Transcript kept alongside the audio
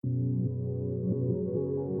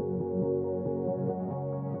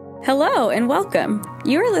Hello and welcome.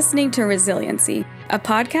 You are listening to Resiliency, a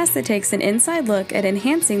podcast that takes an inside look at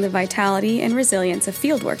enhancing the vitality and resilience of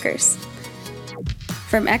field workers.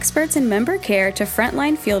 From experts in member care to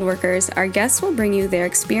frontline field workers, our guests will bring you their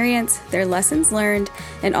experience, their lessons learned,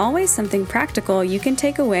 and always something practical you can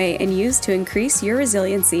take away and use to increase your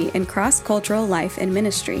resiliency in cross-cultural life and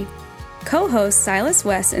ministry. Co-hosts Silas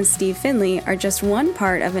West and Steve Finley are just one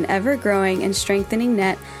part of an ever-growing and strengthening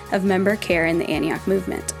net of member care in the Antioch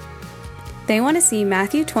movement. They want to see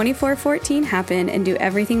Matthew 24:14 happen and do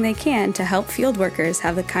everything they can to help field workers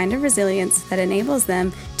have the kind of resilience that enables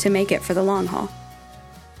them to make it for the long haul.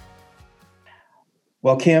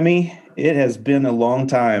 Well, Cami, it has been a long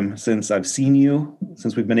time since I've seen you,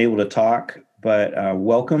 since we've been able to talk, but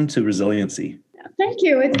welcome to Resiliency. Thank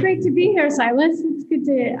you. It's great to be here, Silas. It's good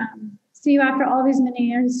to see you after all these many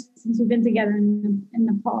years since we've been together in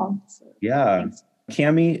Nepal. So, yeah. Thanks.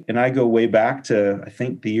 Cami and I go way back to, I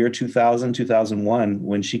think, the year 2000, 2001,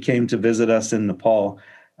 when she came to visit us in Nepal,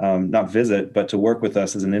 not visit, but to work with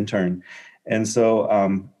us as an intern. And so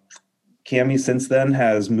Cami since then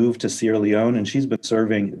has moved to Sierra Leone, and she's been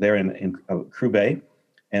serving there in Krube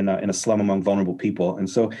and in a slum among vulnerable people. And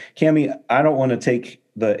so, Cami, I don't want to take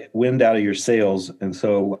the wind out of your sails. And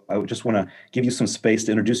so I just want to give you some space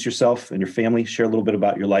to introduce yourself and your family, share a little bit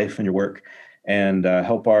about your life and your work, and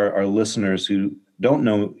help our listeners who don't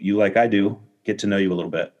know you like I do get to know you a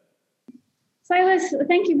little bit. Silas,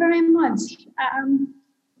 thank you very much.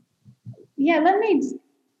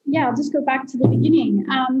 I'll just go back to the beginning.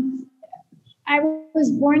 I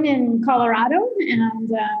was born in Colorado,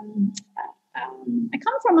 and I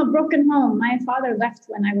come from a broken home. My father left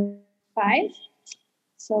when I was 5.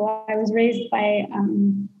 So I was raised by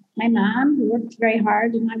my mom, who worked very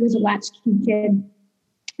hard, and I was a latchkey kid.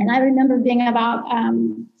 And I remember being about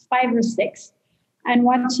 5 or 6 and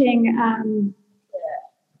watching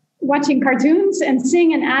cartoons and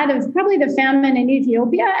seeing an ad of probably the famine in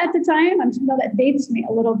Ethiopia at the time. I'm sure that dates me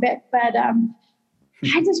a little bit, but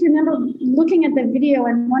I just remember looking at the video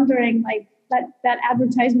and wondering, like, that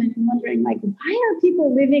advertisement, and wondering, like, why are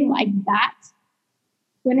people living like that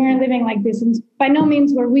when they're living like this? And by no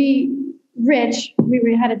means were we rich.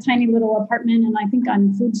 We had a tiny little apartment, and I think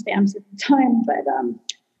on food stamps at the time. But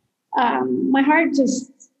my heart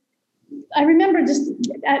I remember just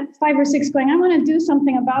at 5 or 6 going, I want to do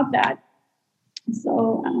something about that.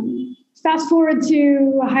 So fast forward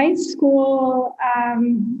to high school,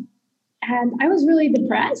 and I was really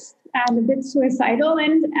depressed and a bit suicidal.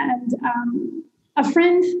 And a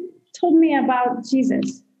friend told me about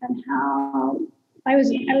Jesus and how I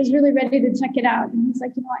was really ready to check it out. And he's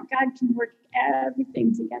like, you know what, God can work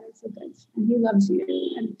everything together for good, and He loves you.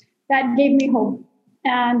 And that gave me hope.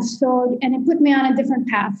 And it put me on a different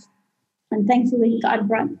path. And thankfully, God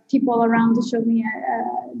brought people around to show me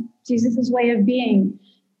Jesus' way of being.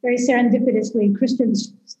 Very serendipitously,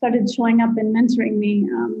 Christians started showing up and mentoring me.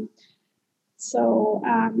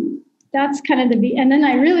 That's kind of and then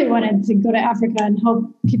I really wanted to go to Africa and help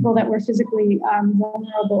people that were physically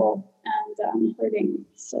vulnerable and hurting.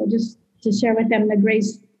 So just to share with them the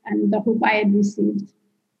grace and the hope I had received.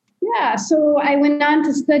 Yeah, so I went on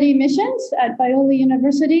to study missions at Biola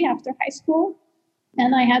University after high school.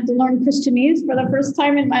 And I had to learn Christianese for the first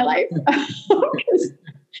time in my life.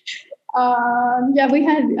 We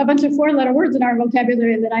had a bunch of 4-letter words in our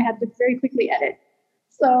vocabulary that I had to very quickly edit.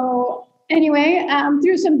 So anyway,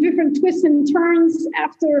 through some different twists and turns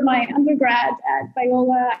after my undergrad at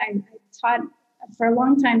Biola, I taught for a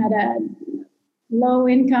long time at a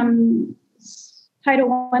low-income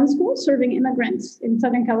Title I school serving immigrants in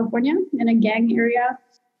Southern California in a gang area.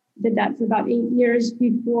 Did that for about 8 years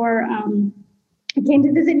before I came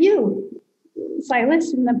to visit you,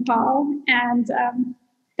 Silas, in Nepal. And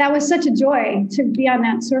that was such a joy to be on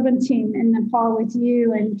that servant team in Nepal with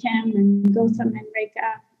you and Kim and Gautam and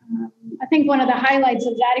Rekha. I think one of the highlights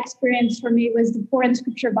of that experience for me was the Pour in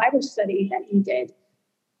Scripture Bible study that you did.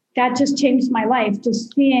 That just changed my life,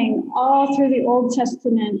 just seeing all through the Old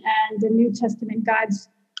Testament and the New Testament God's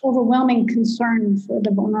overwhelming concern for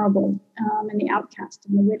the vulnerable and the outcast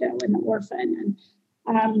and the widow and the orphan.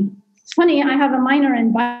 And it's funny, I have a minor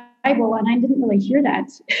in Bible, and I didn't really hear that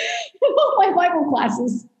in all my Bible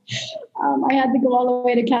classes. I had to go all the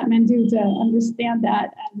way to Kathmandu to understand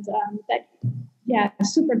that, and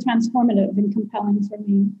super transformative and compelling for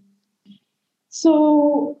me.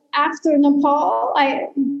 So after Nepal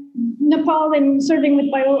and serving with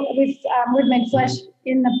Word Made Flesh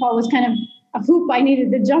in Nepal was kind of a hoop I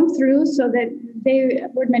needed to jump through so that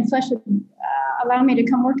Word Made Flesh would allow me to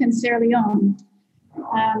come work in Sierra Leone.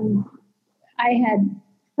 I had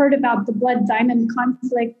heard about the Blood Diamond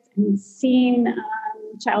conflict and seen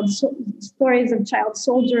stories of child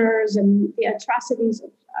soldiers and the atrocities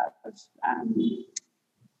of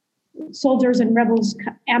soldiers and rebels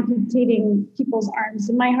amputating people's arms.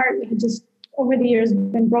 And my heart had just, over the years,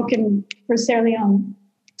 been broken for Sierra Leone.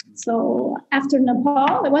 So after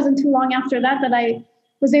Nepal, it wasn't too long after that I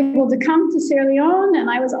was able to come to Sierra Leone, and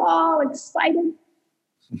I was all excited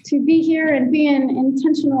to be here and be in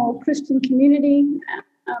intentional Christian community,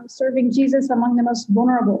 serving Jesus among the most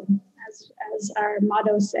vulnerable, as our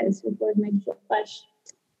motto says, with Word Made Flesh.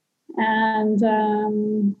 And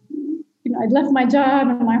I'd left my job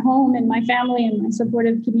and my home and my family and my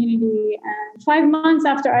supportive community. And 5 months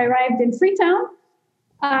after I arrived in Freetown,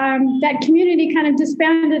 that community kind of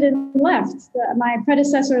disbanded and left. My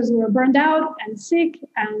predecessors were burned out and sick,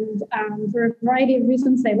 and for a variety of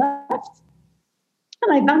reasons, they left.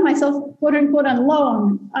 And I found myself, quote unquote,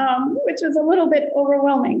 alone, which was a little bit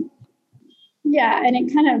overwhelming. Yeah, and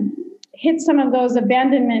it kind of hit some of those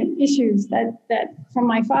abandonment issues that from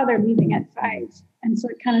my father leaving at 5. And so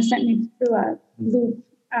it kind of sent me through a loop.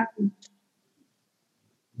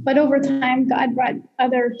 But over time, God brought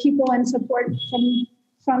other people and support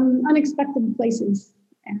from unexpected places.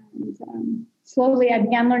 And slowly I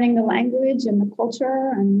began learning the language and the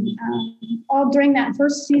culture. And all during that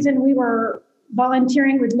first season, we were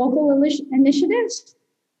volunteering with local initiatives,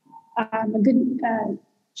 a good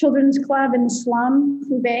children's club in the slum,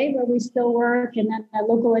 Hubei, where we still work, and then a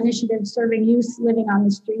local initiative serving youth living on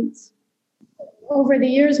the streets. Over the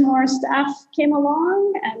years, more staff came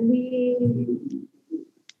along, and we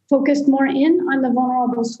focused more in on the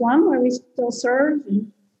vulnerable slum where we still serve.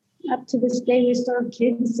 And up to this day, we serve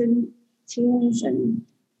kids and teens and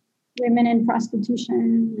women in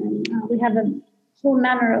prostitution. And we have a whole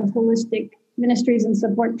manner of holistic ministries and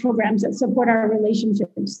support programs that support our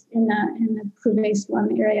relationships in the Hubei slum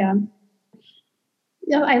area.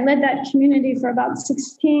 I led that community for about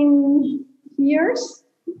 16 years.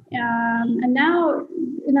 And now,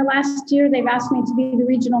 in the last year, they've asked me to be the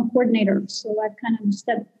regional coordinator. So I've kind of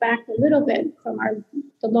stepped back a little bit from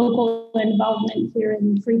the local involvement here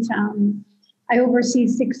in Freetown. I oversee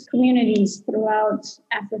 6 communities throughout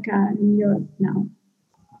Africa and Europe now.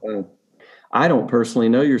 I don't personally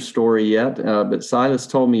know your story yet, but Silas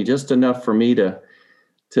told me just enough for me to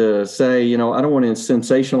say, I don't want to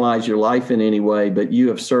sensationalize your life in any way, but you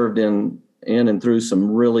have served in and through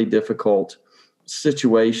some really difficult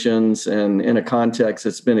situations and in a context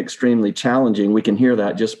that's been extremely challenging. We can hear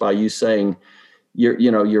that just by you saying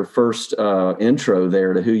your first intro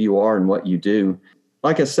there to who you are and what you do.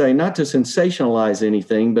 Like I say, not to sensationalize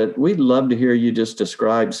anything, but we'd love to hear you just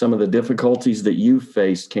describe some of the difficulties that you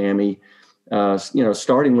faced, Cammie,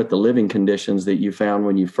 starting with the living conditions that you found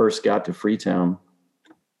when you first got to Freetown.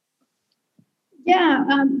 Yeah,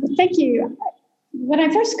 thank you. When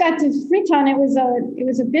I first got to Freetown, it was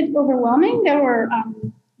a bit overwhelming. There were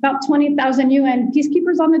about 20,000 UN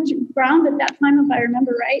peacekeepers on the ground at that time, if I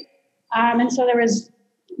remember right. And so there was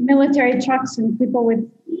military trucks and people with,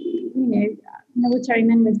 military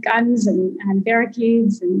men with guns and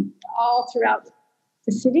barricades and all throughout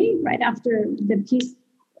the city right after the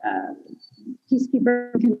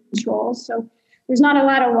peacekeeper control. So there's not a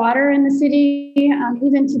lot of water in the city.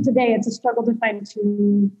 Even to today, it's a struggle to find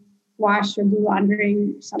to wash or do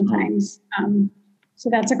laundry sometimes. So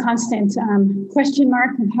that's a constant question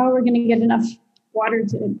mark of how we're going to get enough water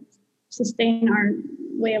to sustain our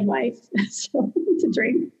way of life, so to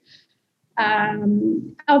drink.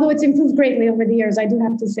 Although it's improved greatly over the years, I do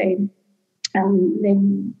have to say,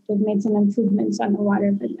 they've made some improvements on the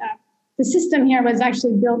water. But the system here was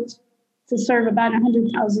actually built to serve about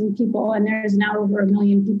 100,000 people, and there's now over 1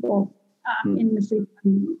 million people in the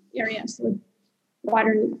Freetown area. So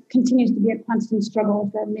water continues to be a constant struggle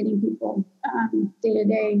for many people day to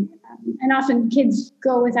day. And often kids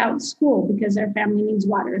go without school because their family needs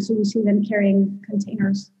water. So you see them carrying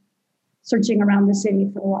containers, searching around the city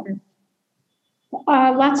for water.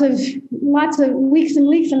 Lots of weeks and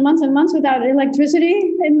weeks and months without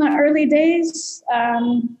electricity in the early days.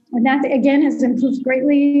 And that, again, has improved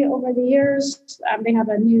greatly over the years. They have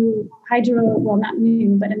a new not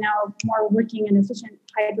new, but a now more working and efficient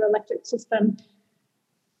hydroelectric system.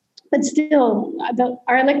 But still,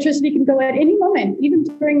 our electricity can go at any moment, even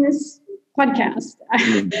during this podcast.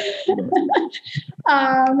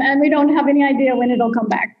 And we don't have any idea when it'll come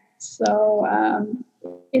back. So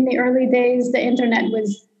in the early days, the internet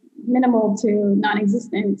was minimal to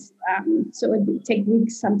non-existent. So it would take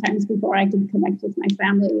weeks sometimes before I could connect with my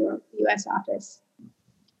family or U.S. office.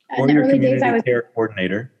 Or your community care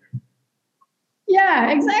coordinator.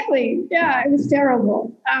 Yeah, exactly. Yeah, it was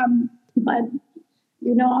terrible. But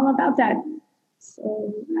you know all about that.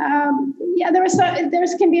 So there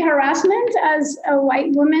can be harassment as a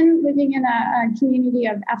white woman living in a community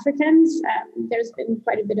of Africans. There's been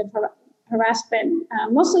quite a bit of harassment,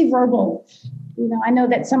 mostly verbal. I know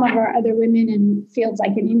that some of our other women in fields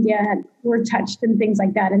like in India were touched and things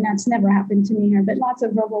like that, and that's never happened to me here, but lots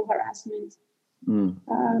of verbal harassment. In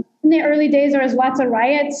the early days, there was lots of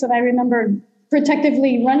riots, and I remember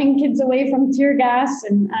protectively running kids away from tear gas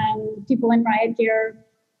and people in riot gear.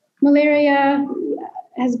 Malaria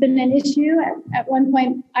has been an issue. At one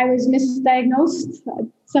point, I was misdiagnosed.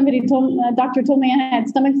 A doctor told me I had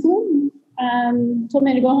stomach flu, told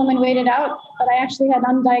me to go home and wait it out, but I actually had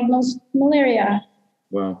undiagnosed malaria.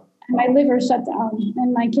 Wow. And my liver shut down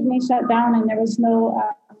and my kidney shut down, and there was no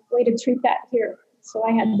way to treat that here. So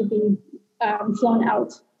I had to be flown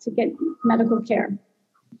out to get medical care.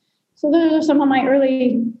 So those are some of my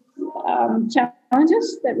early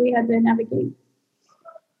challenges that we had to navigate.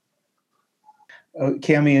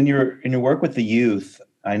 Cami, in your work with the youth,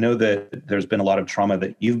 I know that there's been a lot of trauma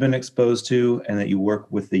that you've been exposed to and that you work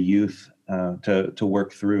with the youth to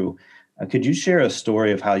work through. Could you share a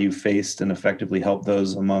story of how you faced and effectively helped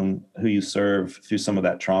those among who you serve through some of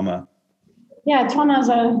that trauma? Yeah, trauma is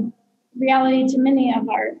a reality to many of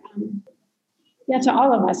our, to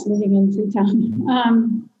all of us living in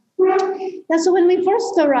Freetown. So when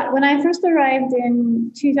I first arrived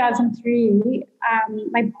in 2003,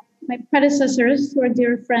 my predecessors, who are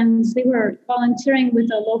dear friends, they were volunteering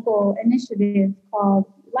with a local initiative called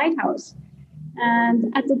Lighthouse.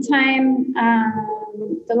 And at the time,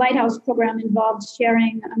 the Lighthouse program involved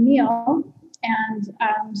sharing a meal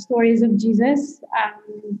and stories of Jesus,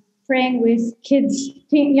 praying with kids,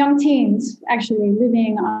 young teens, actually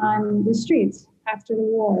living on the streets after the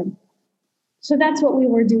war. So that's what we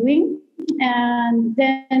were doing. And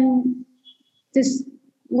then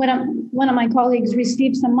one of my colleagues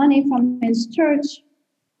received some money from his church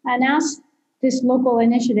and asked this local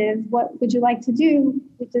initiative, what would you like to do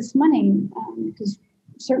with this money? Because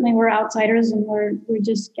certainly we're outsiders and we're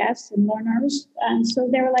just guests and learners. And so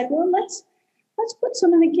they were like, well, let's put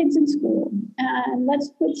some of the kids in school, and let's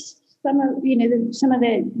put some of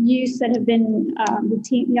the youth that have been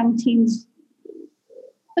young teens.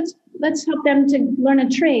 Let's help them to learn a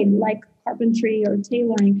trade like carpentry or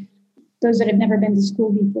tailoring, those that have never been to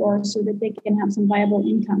school before, so that they can have some viable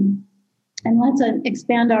income. And let's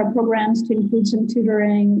expand our programs to include some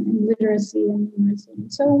tutoring and literacy and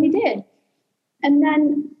numeracy. So we did. And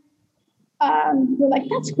then we're like,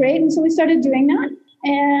 that's great. And so we started doing that.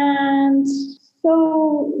 And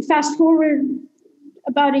so fast forward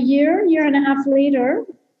about a year and a half later,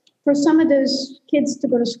 for some of those kids to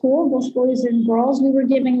go to school, both boys and girls, we were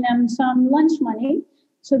giving them some lunch money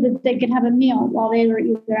so that they could have a meal while they were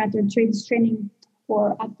either at their trades training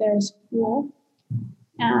or at their school.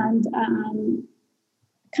 And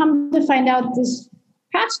come to find out, this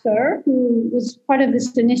pastor, who was part of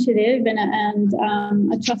this initiative and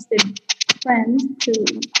a trusted friend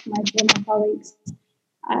to my former colleagues,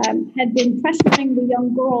 had been pressuring the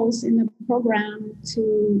young girls in the program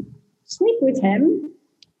to sleep with him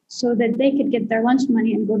so that they could get their lunch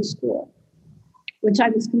money and go to school, which I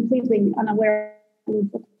was completely unaware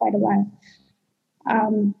of for quite a while.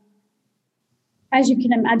 As you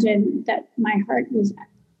can imagine, that my heart was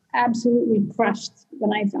absolutely crushed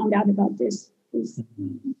when I found out about this.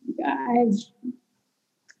 I've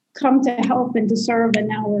come to help and to serve, and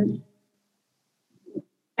now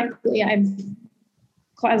I've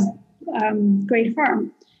caused great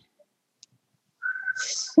harm.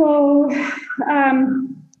 So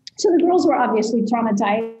the girls were obviously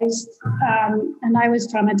traumatized, and I was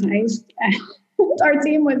traumatized. Our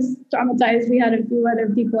team was traumatized. We had a few other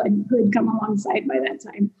people who had come alongside by that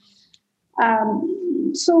time.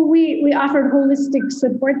 So we offered holistic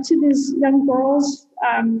support to these young girls,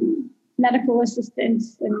 medical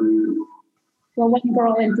assistance, and one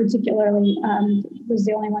girl in particularly was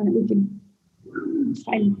the only one that we could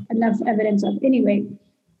find enough evidence of. Anyway,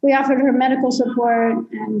 we offered her medical support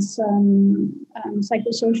and some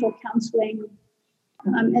psychosocial counseling.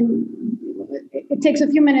 And it takes a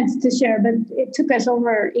few minutes to share, but it took us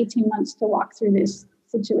over 18 months to walk through this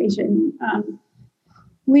situation.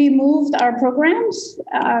 We moved our programs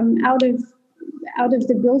out of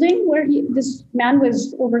the building where this man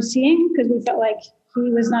was overseeing, because we felt like he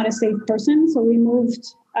was not a safe person. So we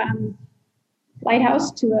moved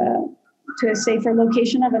Lighthouse to a safer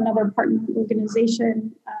location of another partner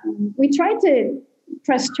organization. We tried to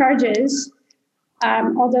press charges,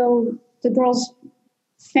 although the girls'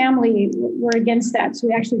 family were against that, so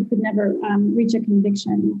we actually could never reach a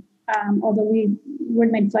conviction. Although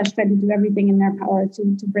Word Made Flesh tried to do everything in their power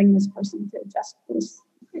to bring this person to justice.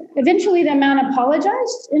 eventually the man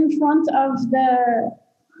apologized in front of the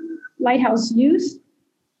Lighthouse youth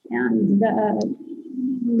and the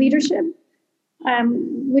leadership,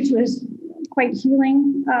 which was quite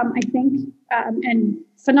healing, I think, and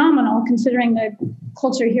phenomenal considering the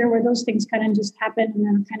culture here where those things kind of just happen and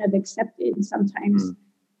are kind of accepted sometimes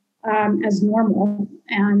as normal.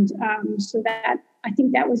 And so that, I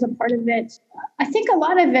think that was a part of it. I think a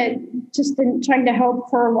lot of it, just in trying to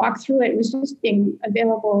help her walk through it, was just being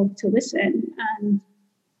available to listen and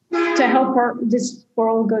to help this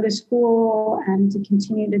girl go to school and to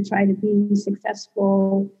continue to try to be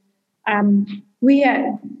successful. We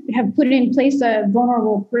have put in place a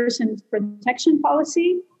vulnerable persons protection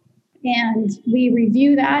policy, and we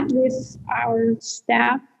review that with our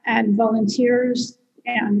staff and volunteers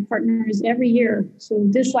and partners every year. So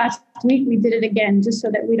this last week we did it again, just so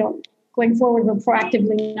that we don't, going forward, we're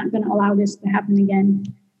proactively not going to allow this to happen again.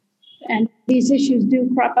 And these issues do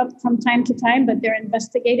crop up from time to time, but they're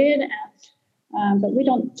investigated, but we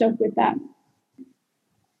don't joke with that.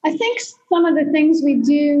 I think some of the things we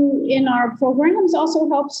do in our programs also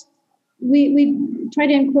helps. We try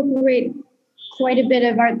to incorporate quite a bit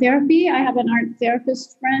of art therapy. I have an art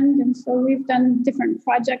therapist friend, and so we've done different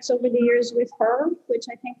projects over the years with her, which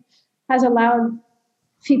I think has allowed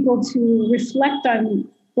people to reflect on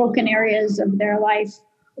broken areas of their life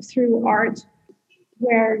through art,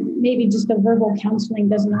 where maybe just the verbal counseling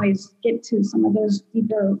doesn't always get to some of those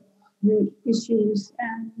deeper root issues.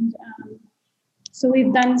 And so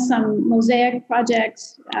we've done some mosaic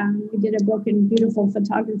projects. We did a Broken Beautiful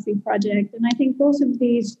photography project. And I think both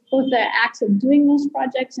the acts of doing those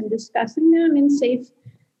projects and discussing them in safe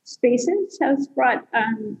spaces has brought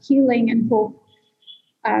healing and hope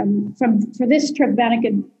for this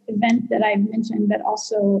traumatic event that I've mentioned, but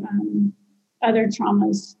also other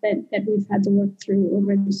traumas that we've had to work through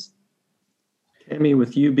over this. Tammy,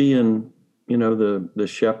 with you being, the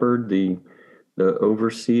shepherd, the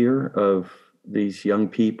overseer of these young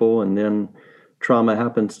people, and then trauma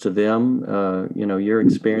happens to them, you're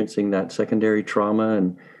experiencing that secondary trauma.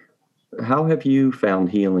 And how have you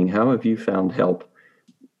found healing? How have you found help?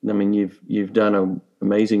 I mean, you've done an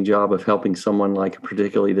amazing job of helping someone like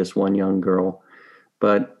particularly this one young girl.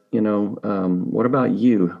 But, what about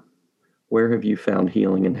you? Where have you found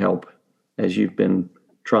healing and help as you've been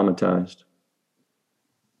traumatized?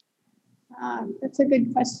 That's a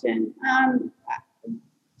good question.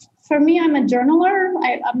 For me, I'm a journaler.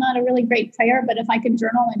 I'm not a really great prayer, but if I can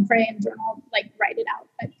journal and pray and journal, write it out,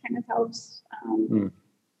 that kind of helps.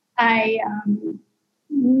 I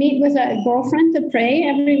meet with a girlfriend to pray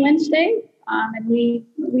every Wednesday, and we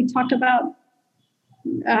talk about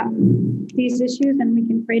these issues, and we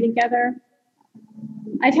can pray together.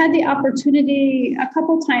 I've had the opportunity a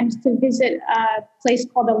couple times to visit a place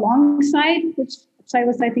called Alongside, which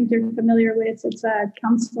Silas, I think you're familiar with. It's a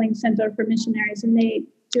counseling center for missionaries, and they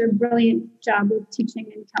do a brilliant job with teaching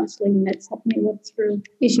and counseling that's helped me work through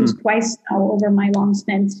issues twice now over my long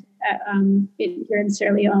stint here in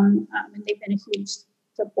Sierra Leone, and they've been a huge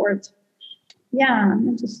support. Yeah,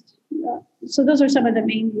 and so those are some of the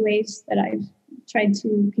main ways that I've tried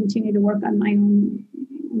to continue to work on my own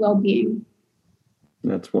well-being.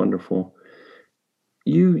 That's wonderful.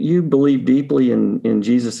 You believe deeply in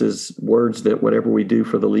Jesus's words that whatever we do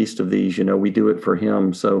for the least of these, we do it for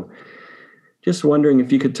him. So just wondering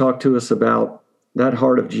if you could talk to us about that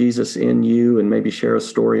heart of Jesus in you and maybe share a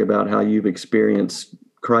story about how you've experienced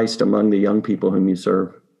Christ among the young people whom you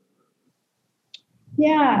serve.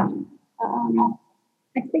 Yeah,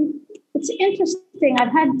 I think it's interesting.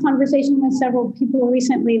 I've had conversation with several people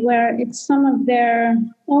recently where it's some of their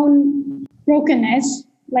own brokenness,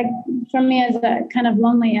 like for me as a kind of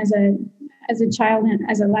lonely as a child and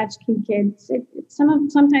as a latchkey kid.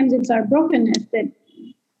 Sometimes it's our brokenness that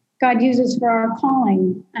God uses for our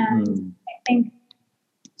calling. And I think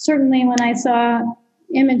certainly when I saw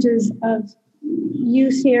images of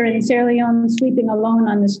youth here in Sierra Leone sleeping alone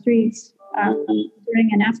on the streets during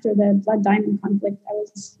and after the Blood Diamond conflict, I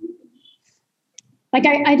was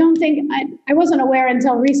I don't think I wasn't aware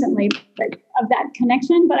until recently of that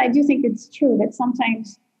connection, but I do think it's true that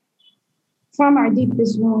sometimes from our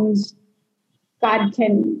deepest wounds, God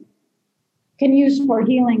can use for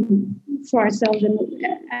healing for ourselves and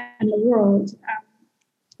the world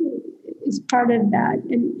is part of that.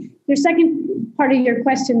 And your second part of your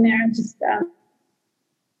question there,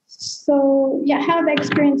 how have I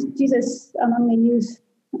experienced Jesus among the youth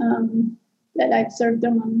that I've served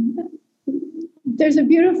among? There's a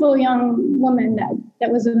beautiful young woman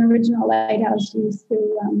that was an original Lighthouse youth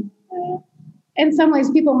who, in some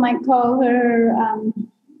ways, people might call her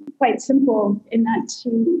quite simple in that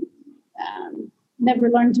she never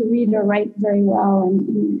learned to read or write very well,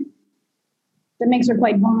 and that makes her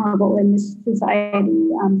quite vulnerable in this society.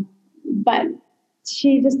 But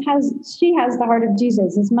she has the heart of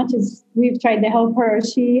Jesus. As much as we've tried to help her,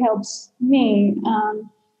 she helps me.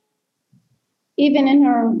 Even in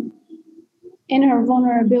her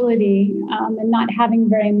vulnerability, and not having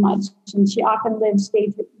very much, and she often lives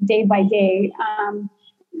day by day.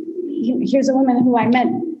 Here's a woman who I met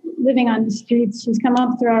living on the streets. She's come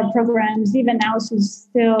up through our programs. Even now, she's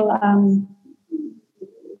still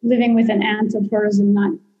living with an aunt of hers and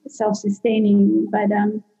not self-sustaining. But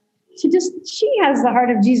she has the heart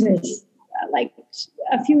of Jesus. Like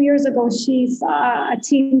a few years ago, she saw a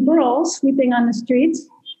teen girl sleeping on the streets,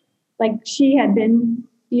 like she had been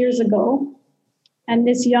years ago. And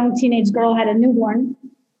this young teenage girl had a newborn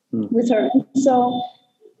with her. And so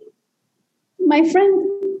my friend,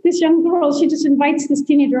 this young girl, she just invites this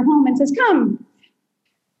teenager home and says, "Come,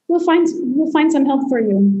 we'll find some help for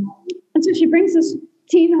you." And so she brings this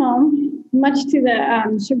teen home, much to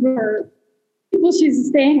the sugar people she's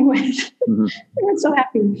staying with. Mm-hmm. They were so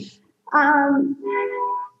happy. And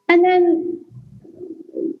then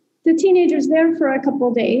the teenager's there for a couple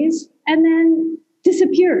of days and then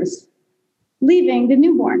disappears, leaving the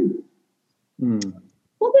newborn.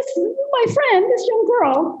 Well, my friend, this young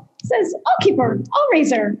girl, says, "I'll keep her. I'll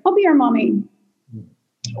raise her. I'll be her mommy."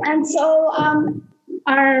 And so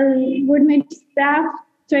our word-made staff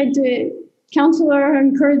tried to counsel her,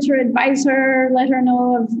 encourage her, advise her, let her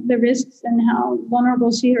know of the risks and how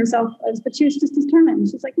vulnerable she herself was. But she was just determined.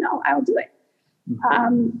 She's like, "No, I'll do it."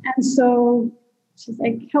 And so she's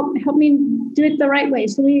like, help me do it the right way.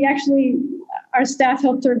 So our staff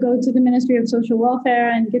helped her go to the Ministry of Social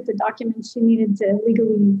Welfare and get the documents she needed to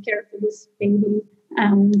legally care for this baby.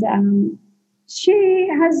 And she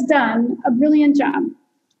has done a brilliant job.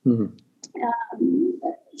 Mm-hmm.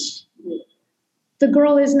 The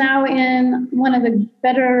girl is now in one of the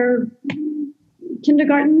better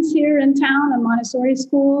kindergartens here in town, a Montessori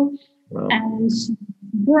school. Wow. And she's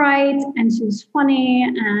bright and she's funny,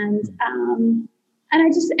 and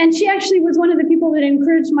she actually was one of the people that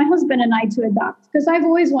encouraged my husband and I to adopt, because I've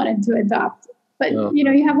always wanted to adopt. But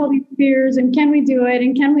you have all these fears, and can we do it,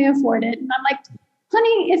 and can we afford it? And I'm like,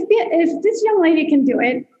 "Honey, if this young lady can do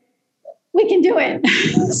it, we can do it."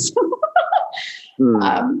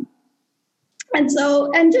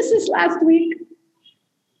 And just this last week,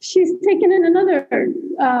 she's taken in another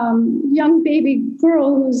young baby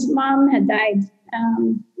girl whose mom had died.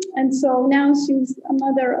 And so now she's a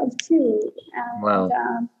mother of two. And, wow.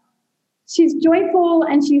 She's joyful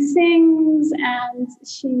and she sings and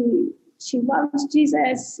she loves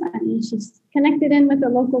Jesus and she's connected in with the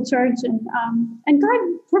local church, and God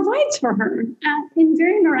provides for her in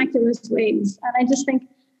very miraculous ways. And I just think,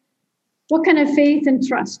 what kind of faith and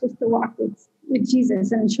trust is to walk with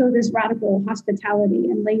Jesus and show this radical hospitality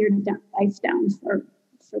and lay your life down for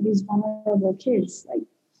these vulnerable kids. Like,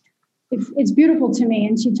 it's beautiful to me,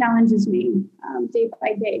 and she challenges me day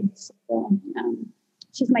by day. So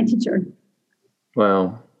she's my teacher.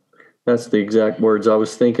 Wow. That's the exact words I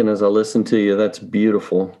was thinking as I listened to you. That's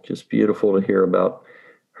beautiful. Just beautiful to hear about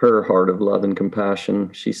her heart of love and compassion.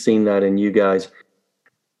 She's seen that in you guys.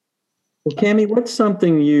 Well, Cami, what's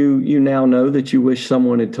something you now know that you wish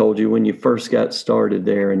someone had told you when you first got started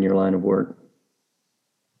there in your line of work?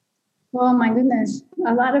 Oh, my goodness.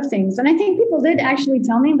 A lot of things. And I think people did actually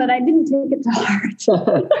tell me, but I didn't take it to heart.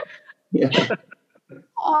 Yeah.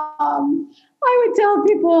 I would tell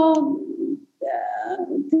people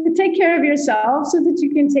to take care of yourself so that you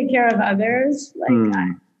can take care of others.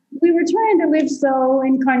 We were trying to live so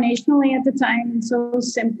incarnationally at the time and so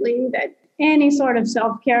simply that any sort of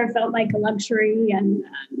self-care felt like a luxury. And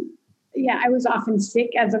I was often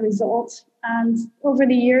sick as a result. And over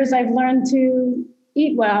the years, I've learned to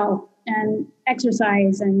eat well and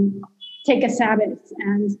exercise and take a Sabbath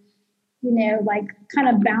and, kind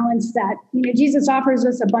of balance that. Jesus offers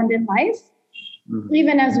us abundant life,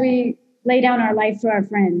 even as we lay down our life for our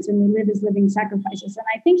friends and we live as living sacrifices. And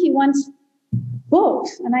I think he wants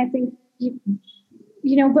both. And I think,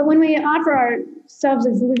 but when we offer ourselves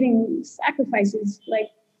as living sacrifices,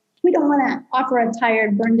 we don't want to offer a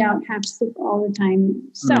tired, burned out, half sick all the time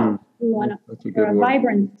self. We want to offer a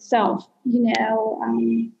vibrant self.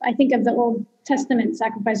 I think of the Old Testament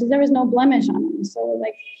sacrifices. There was no blemish on them.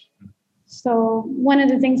 So one of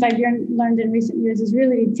the things I've learned in recent years is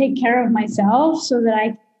really to take care of myself so that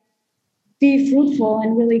I be fruitful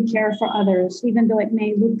and really care for others, even though it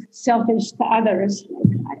may look selfish to others.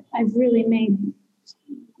 I've really made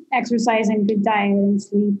exercise and good diet and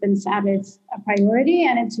sleep and Sabbath a priority,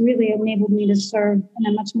 and it's really enabled me to serve in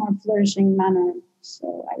a much more flourishing manner.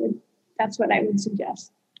 So That's what I would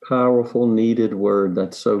suggest. Powerful, needed word.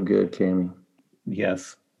 That's so good, Cami.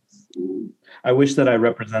 Yes. I wish that I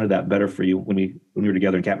represented that better for you when we were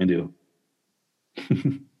together in Kathmandu.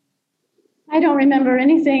 I don't remember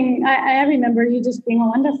anything. I remember you just being a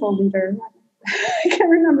wonderful leader. I can't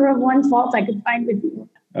remember of one fault I could find with you.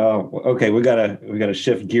 Oh, okay. We gotta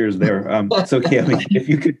shift gears there. So Cami,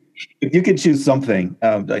 if you could choose something,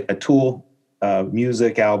 like a tool,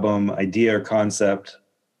 music, album, idea, or concept,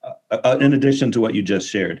 in addition to what you just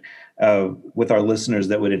shared, with our listeners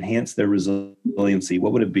that would enhance their resiliency,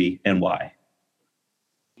 what would it be and why?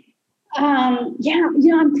 I'm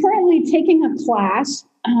currently taking a class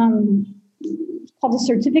called the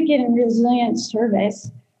Certificate in Resilience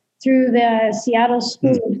Service through the Seattle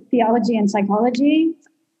School of Theology and Psychology.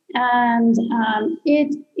 And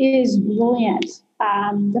it is brilliant.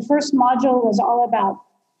 The first module was all about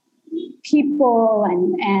people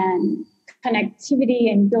and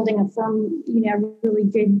connectivity and building a firm, really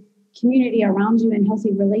good community around you and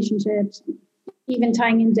healthy relationships, even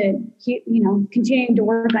tying into, continuing to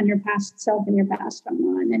work on your past self and your past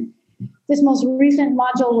trauma. And this most recent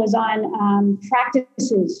module was on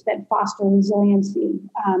practices that foster resiliency,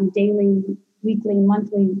 daily, weekly,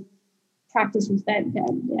 monthly practices that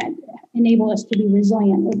enable us to be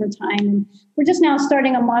resilient over time. And we're just now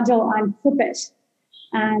starting a module on purpose,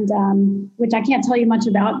 and which I can't tell you much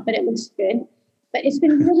about, but it looks good. But it's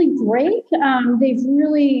been really great. They've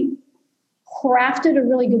really crafted a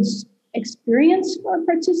really good experience for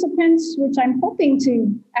participants, which I'm hoping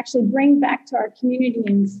to actually bring back to our community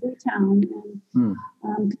in Freetown.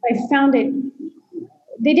 And I found it,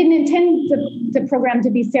 they didn't intend the program to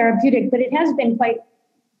be therapeutic, but it has been quite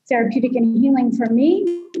therapeutic and healing for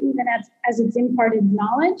me, even as it's imparted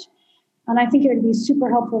knowledge. And I think it would be super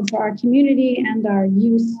helpful for our community and our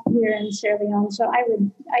youth here in Sierra Leone. So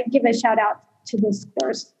I'd give a shout out to this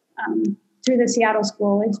course through the Seattle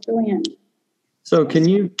School. It's brilliant. So can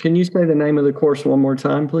you say the name of the course one more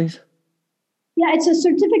time, please? Yeah, it's a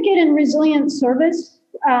Certificate in Resilience Service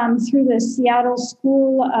through the Seattle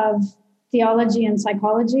School of Theology and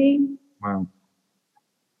Psychology. Wow.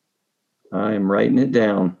 I am writing it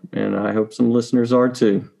down, and I hope some listeners are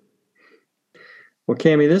too. Well,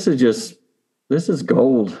 Cami, this is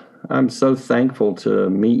gold. I'm so thankful to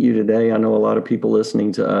meet you today. I know a lot of people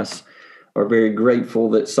listening to us are very grateful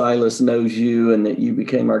that Silas knows you and that you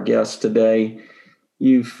became our guest today.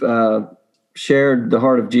 You've shared the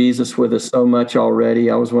heart of Jesus with us so much already.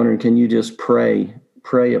 I was wondering, can you just pray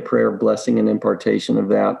a prayer of blessing and impartation of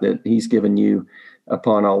that he's given you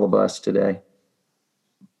upon all of us today?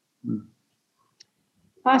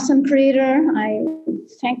 Awesome Creator, I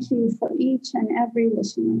thank you for each and every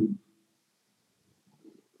listener.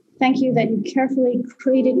 Thank you that you carefully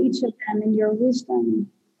created each of them in your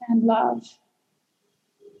wisdom and love.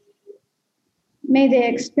 May they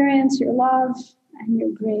experience your love and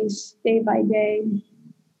your grace day by day.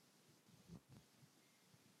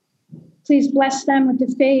 Please bless them with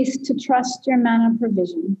the faith to trust your manna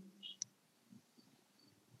provision.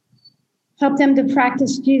 Help them to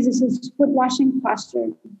practice Jesus' foot-washing posture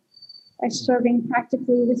by serving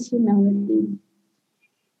practically with humility.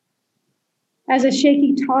 As a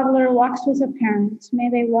shaky toddler walks with a parent, may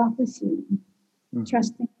they walk with you,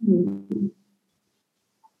 trusting you.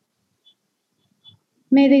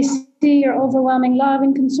 May they see your overwhelming love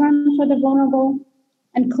and concern for the vulnerable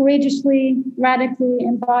and courageously, radically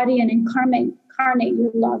embody and incarnate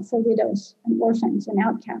your love for widows and orphans and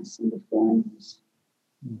outcasts and the foreigners.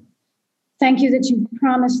 Thank you that you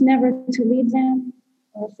promised never to leave them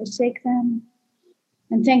or forsake them.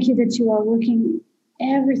 And thank you that you are working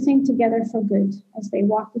everything together for good as they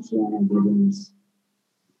walk with you in obedience.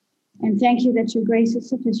 And thank you that your grace is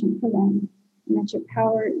sufficient for them and that your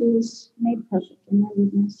power is made perfect in their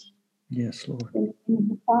weakness. Yes, Lord. In the name of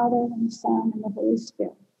the Father and the Son and the Holy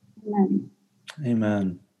Spirit. Amen.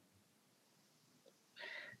 Amen.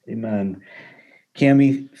 Amen.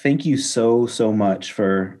 Cami, thank you so much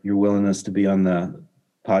for your willingness to be on the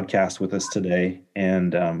podcast with us today,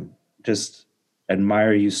 and just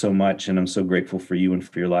admire you so much. And I'm so grateful for you and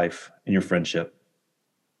for your life and your friendship.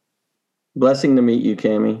 Blessing to meet you,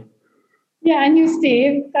 Cami. Yeah, and you,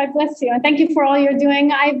 Steve. God bless you. And thank you for all you're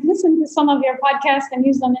doing. I've listened to some of your podcasts and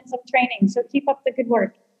used them in some training. So keep up the good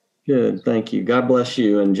work. Good. Thank you. God bless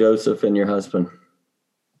you and Joseph and your husband.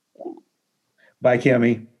 Yeah. Bye,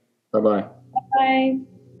 Cami. Bye-bye. Bye.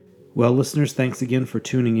 Well, listeners, thanks again for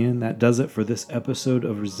tuning in. That does it for this episode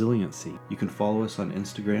of Resiliency. You can follow us on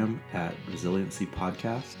Instagram at Resiliency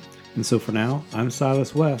Podcast. And so for now, I'm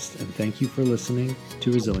Silas West, and thank you for listening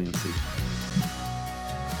to Resiliency.